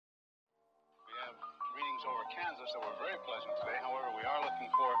Kansas that were very pleasant today. However, we are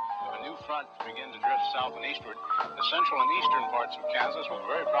looking for a new front to begin to drift south and eastward. The central and eastern parts of Kansas will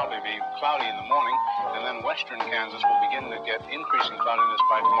very probably be cloudy in the morning, and then western Kansas will begin to get increasing cloudiness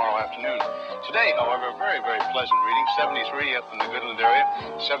by tomorrow afternoon. Today, however, very, very pleasant reading. 73 up in the Goodland area,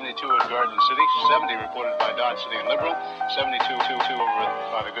 72 at Garden City, 70 reported by Dodge City and Liberal, 72 over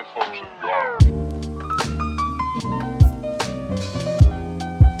by the good folks of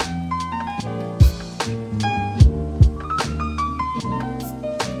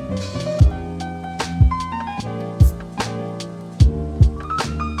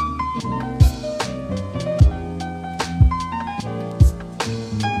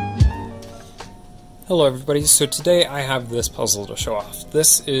Hello everybody, so today I have this puzzle to show off.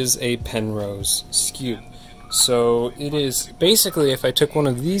 This is a Penrose Skewb. So it is basically if I took one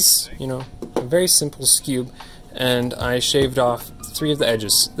of these, a very simple Skewb, and I shaved off 3 of the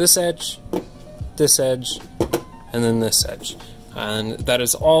edges. This edge, and then this edge. And that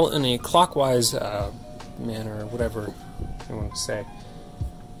is all in a clockwise manner, whatever I want to say.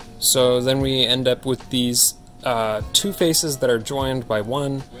 So then we end up with these 2 faces that are joined by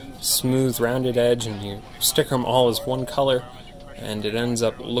one smooth rounded edge, and you stick them all as one color, and it ends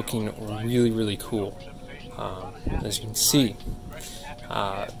up looking really, really cool, as you can see.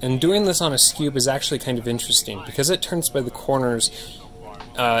 And doing this on a Skewb is actually kind of interesting because it turns by the corners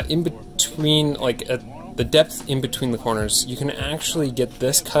in between, like at the depth in between the corners. You can actually get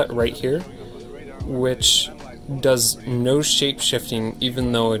this cut right here, which does no shape shifting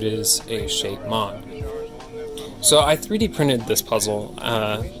even though it is a shape mod. So I 3D printed this puzzle,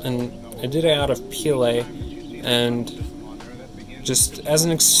 and I did it out of PLA, and just as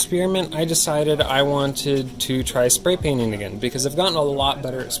an experiment I decided I wanted to try spray painting again, because I've gotten a lot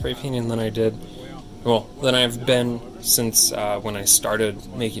better at spray painting than I did, well, than I've been since when I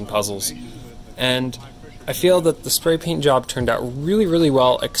started making puzzles. And I feel that the spray paint job turned out really, really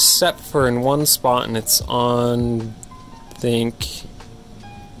well, except for in one spot, and it's on, I think,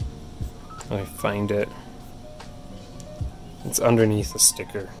 let me find it. It's underneath the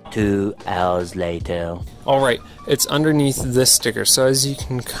sticker. 2 hours later. Alright, it's underneath this sticker. So as you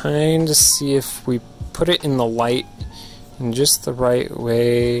can kind of see, if we put it in the light in just the right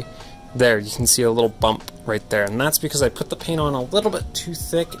way, there, you can see a little bump right there. And that's because I put the paint on a little bit too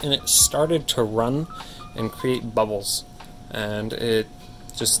thick and it started to run and create bubbles. And it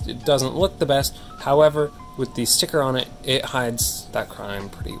doesn't look the best. However, with the sticker on it, it hides that crime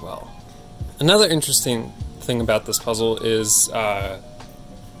pretty well. Another interesting thing about this puzzle is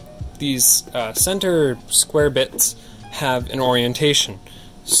these center square bits have an orientation.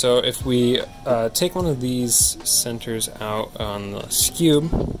 So if we take one of these centers out on the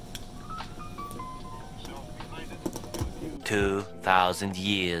Skewb, 2,000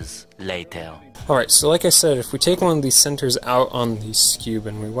 years later. Alright, so like I said, if we take one of these centers out on the Skewb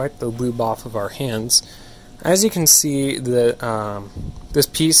and we wipe the lube off of our hands, as you can see that this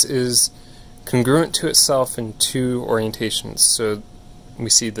piece is congruent to itself in 2 orientations. So we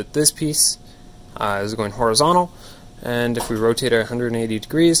see that this piece is going horizontal, and if we rotate it 180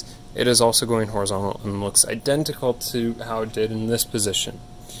 degrees, it is also going horizontal and looks identical to how it did in this position.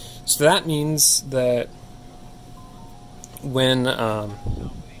 So that means that when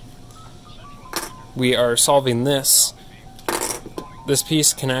we are solving this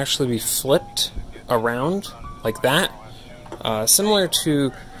piece can actually be flipped around like that, similar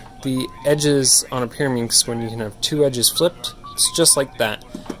to the edges on a pyraminx. When you can have 2 edges flipped, it's just like that.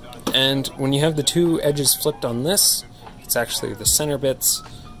 And when you have the 2 edges flipped on this, it's actually the center bits,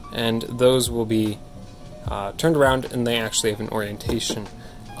 and those will be turned around and they actually have an orientation,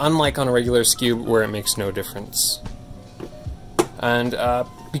 unlike on a regular Skewb where it makes no difference. And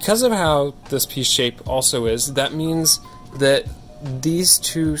because of how this piece shape also is, that means that these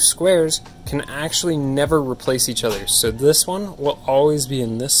 2 squares can actually never replace each other. So this one will always be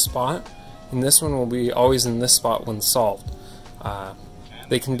in this spot, and this one will be always in this spot when solved.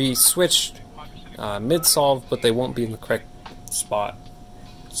 They can be switched mid-solve, but they won't be in the correct spot.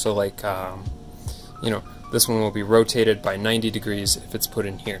 So like, this one will be rotated by 90 degrees if it's put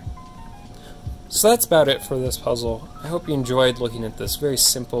in here. So that's about it for this puzzle. I hope you enjoyed looking at this very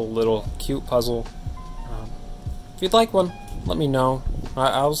simple little cute puzzle. If you'd like one, let me know.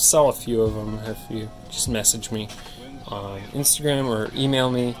 I'll sell a few of them if you just message me on Instagram or email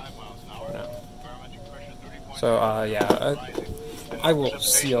me. So yeah, I will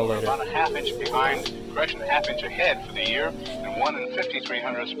see you later. About a ½ inch behind, correction, ½ inch ahead for the year, and 1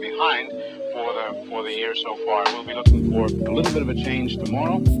 53/100 behind for the year so far. We'll be looking for a little bit of a change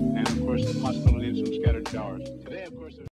tomorrow, and of course the possibility